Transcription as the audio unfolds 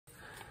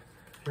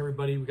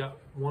Everybody, we got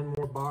one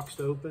more box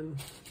to open,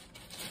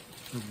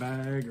 or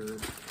bag, or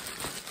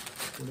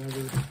whatever.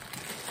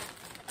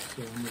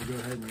 So I'm gonna go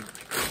ahead and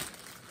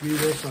do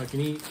this so I can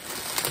eat.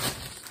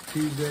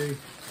 Tuesday,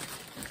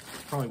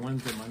 probably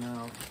Wednesday by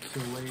now, it's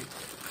so late.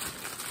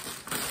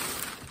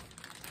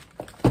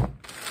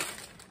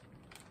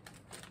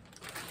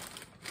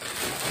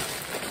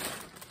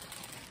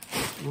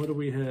 What do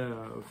we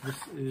have? This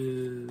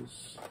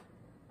is,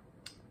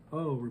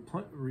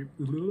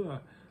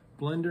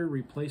 blender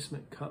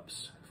replacement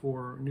cups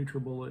for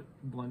Nutribullet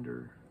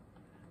blender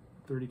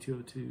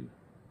 3202.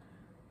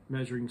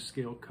 Measuring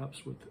scale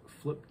cups with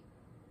flip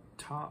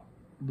top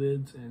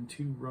lids and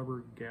 2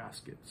 rubber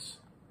gaskets.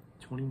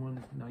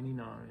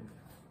 $21.99.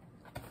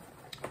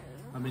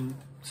 I mean,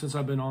 since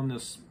I've been on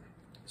this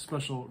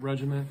special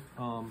regimen,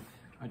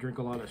 I drink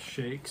a lot of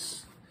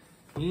shakes,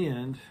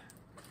 and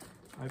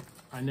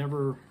I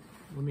never,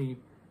 let me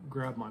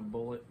grab my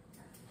bullet.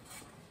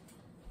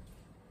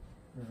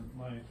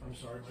 I'm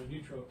sorry, my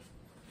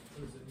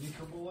what is it,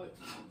 Nutribullet?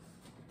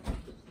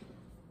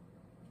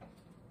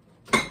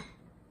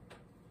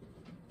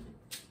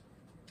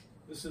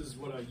 This is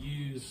what I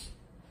use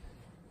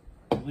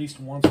at least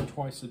once or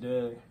twice a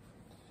day.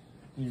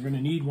 And you're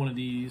gonna need one of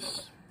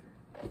these.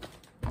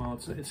 Well,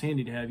 it's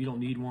handy to have, you don't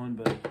need one,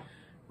 but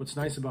what's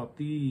nice about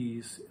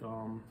these,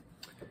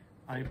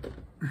 I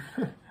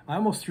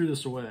almost threw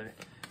this away.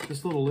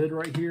 This little lid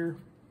right here,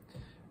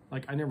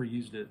 like I never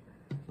used it.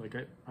 Like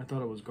I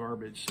thought it was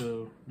garbage.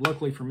 So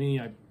luckily for me,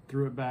 I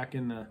threw it back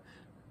in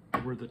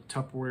where the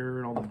Tupperware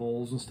and all the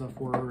bowls and stuff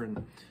were,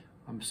 and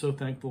I'm so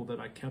thankful that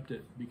I kept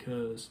it,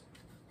 because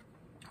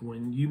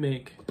when you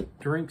make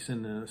drinks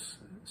in this,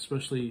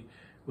 especially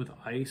with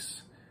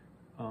ice,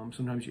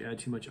 sometimes you add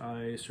too much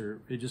ice,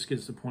 or it just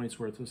gets to points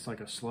where it's like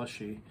a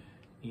slushy.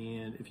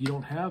 And if you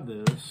don't have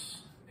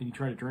this and you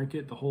try to drink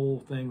it, the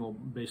whole thing will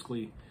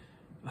basically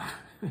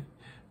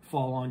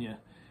fall on you.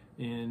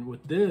 And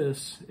with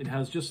this, it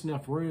has just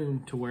enough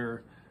room to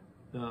where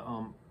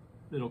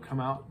it'll come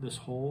out this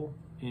hole,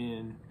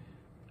 and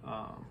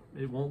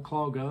it won't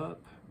clog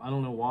up. I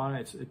don't know why.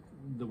 It's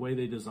the way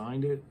they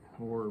designed it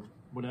or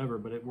whatever,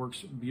 but it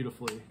works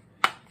beautifully.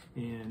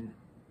 And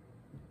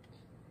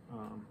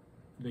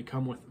they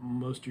come with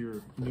most of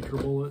your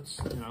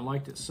Nutribullets, and I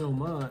liked it so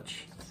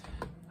much.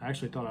 I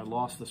actually thought I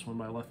lost this one,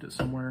 but I left it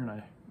somewhere, and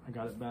I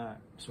got it back.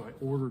 So I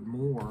ordered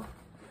more.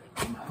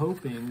 I'm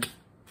hoping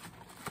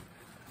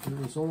it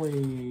was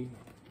only,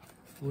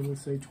 what did it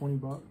say, 20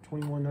 bucks,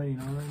 $21.99.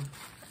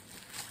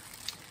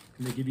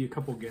 And they give you a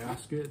couple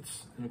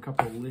gaskets and a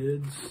couple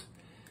lids.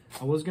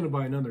 I was gonna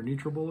buy another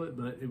Nutribullet,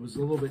 but it was a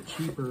little bit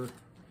cheaper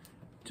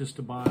just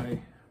to buy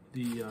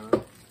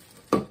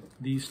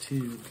these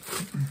two.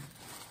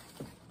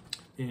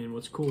 And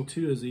what's cool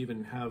too is they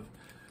even have,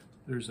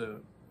 there's a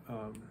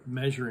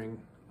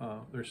measuring,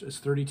 it's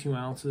 32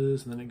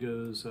 ounces, and then it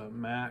goes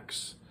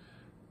max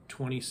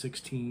 20,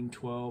 16,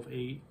 12,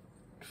 8,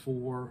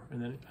 4,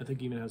 and then I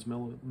think even has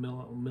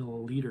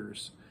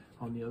milliliters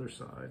on the other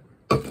side.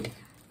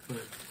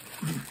 But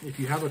if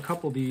you have a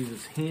couple of these,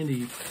 it's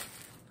handy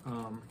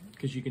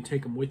because you can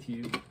take them with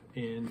you.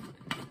 And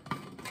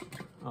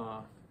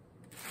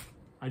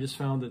I just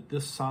found that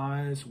this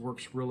size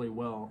works really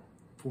well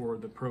for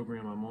the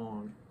program I'm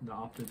on, the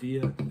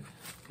Optavia,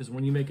 because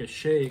when you make a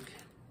shake,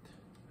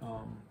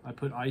 I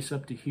put ice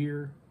up to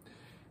here,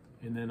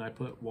 and then I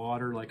put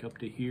water like up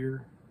to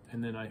here,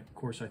 and then of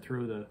course I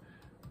throw the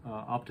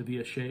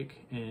Optavia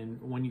shake,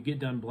 and when you get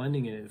done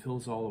blending it, it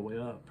fills all the way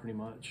up pretty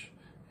much.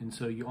 And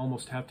so you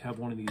almost have to have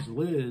one of these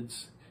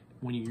lids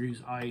when you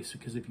use ice,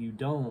 because if you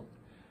don't,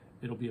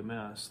 it'll be a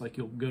mess. Like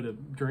you'll go to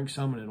drink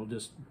some and it'll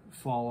just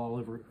fall all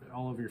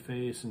over your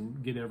face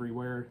and get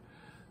everywhere.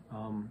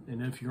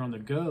 And if you're on the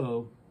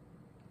go,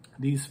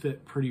 these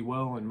fit pretty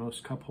well in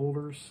most cup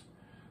holders.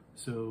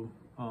 So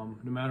no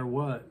matter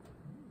what,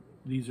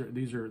 these are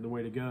the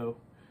way to go.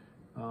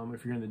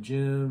 If you're in the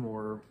gym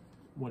or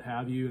what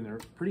have you, and they're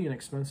pretty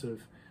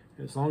inexpensive.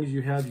 As long as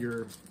you have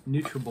your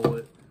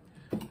Nutribullet,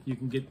 you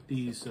can get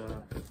these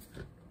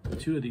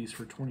 2 of these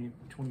for 20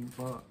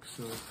 bucks.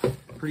 So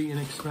pretty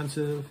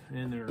inexpensive,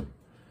 and they're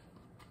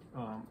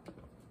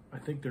I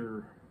think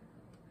they're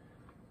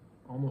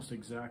almost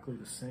exactly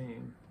the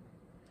same.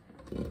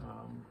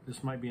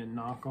 This might be a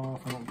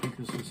knockoff. I don't think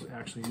this is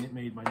actually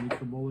made by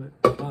Nutribullet,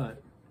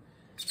 but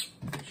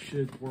it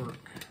should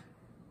work.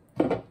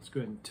 Let's go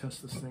ahead and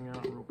test this thing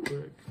out real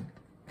quick.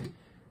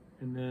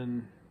 And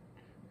then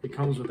it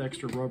comes with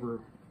extra rubber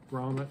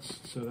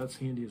grommets, so that's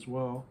handy as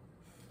well.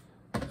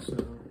 So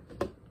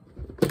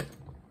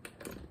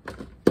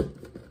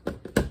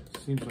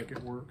seems like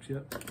it works.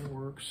 Yep, it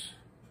works.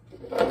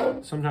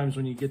 Sometimes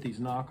when you get these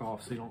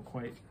knockoffs, they don't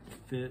quite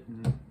fit,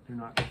 and they're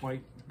not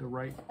quite the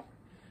right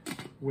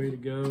way to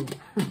go.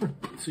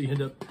 So you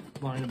end up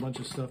buying a bunch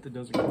of stuff that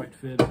doesn't quite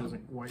fit,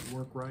 doesn't quite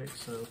work right.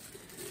 So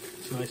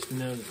it's nice to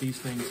know that these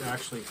things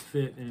actually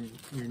fit in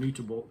your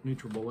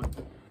Nutribullet.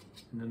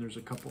 And then there's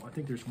a couple, I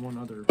think there's one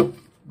other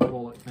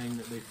bullet thing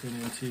that they fit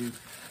into.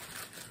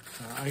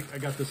 I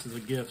got this as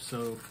a gift,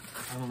 so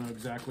I don't know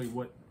exactly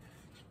what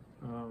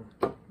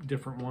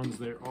different ones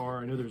there are.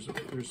 I know there's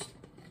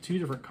 2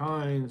 different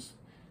kinds,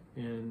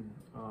 and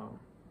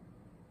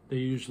they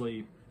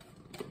usually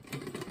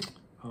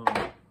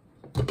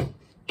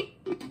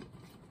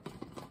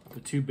the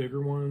 2 bigger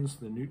ones,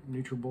 the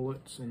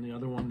Nutribullets, and the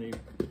other one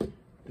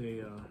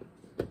they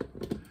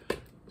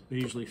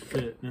usually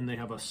fit. And then they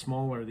have a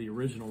smaller, the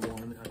original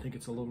one. I think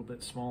it's a little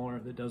bit smaller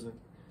that doesn't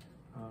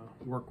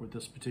work with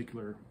this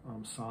particular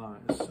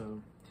size.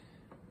 So,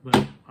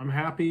 but I'm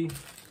happy.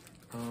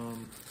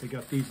 They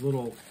got these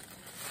little.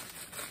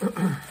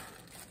 How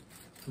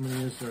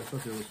many is there? I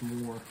thought there was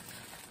more.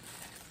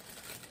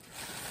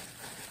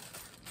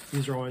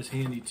 These are always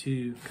handy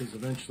too, because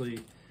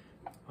eventually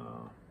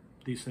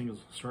these things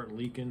start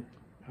leaking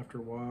after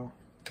a while.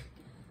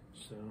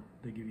 So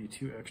they give you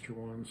 2 extra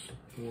ones,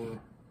 or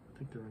I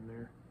think they're in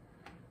there.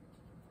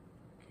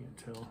 Can't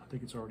tell. I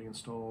think it's already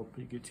installed, but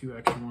you get 2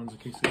 extra ones in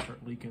case they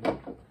start leaking. And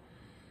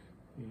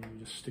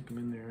you just stick them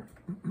in there.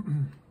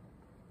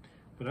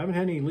 But I haven't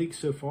had any leaks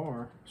so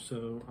far,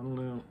 so I don't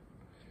know.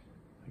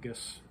 I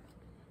guess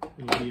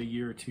it'll be a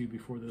year or 2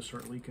 before those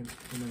start leaking,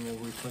 and then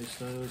we'll replace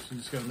those. You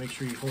just got to make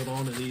sure you hold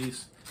on to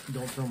these and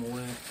don't throw them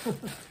away.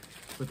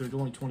 But they're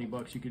only 20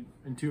 bucks. You could,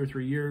 in 2 or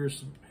 3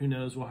 years, who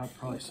knows, we'll have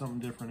probably something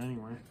different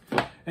anyway.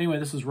 Anyway,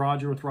 this is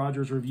Roger with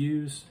Roger's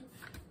Reviews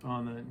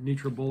on the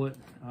Nutribullet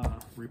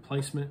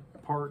replacement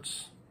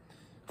parts.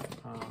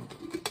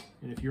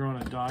 And if you're on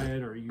a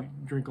diet or you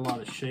drink a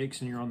lot of shakes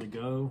and you're on the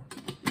go,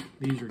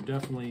 these are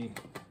definitely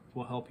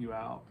will help you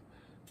out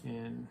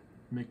and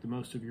make the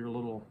most of your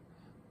little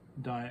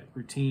diet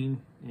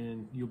routine,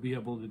 and you'll be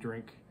able to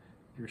drink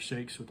your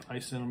shakes with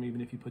ice in them,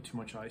 even if you put too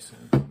much ice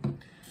in.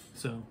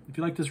 So if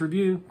you like this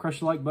review, crush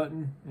the like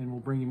button, and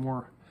we'll bring you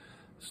more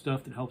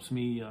stuff that helps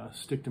me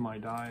stick to my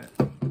diet,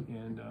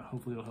 and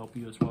hopefully it'll help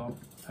you as well.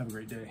 Have a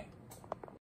great day.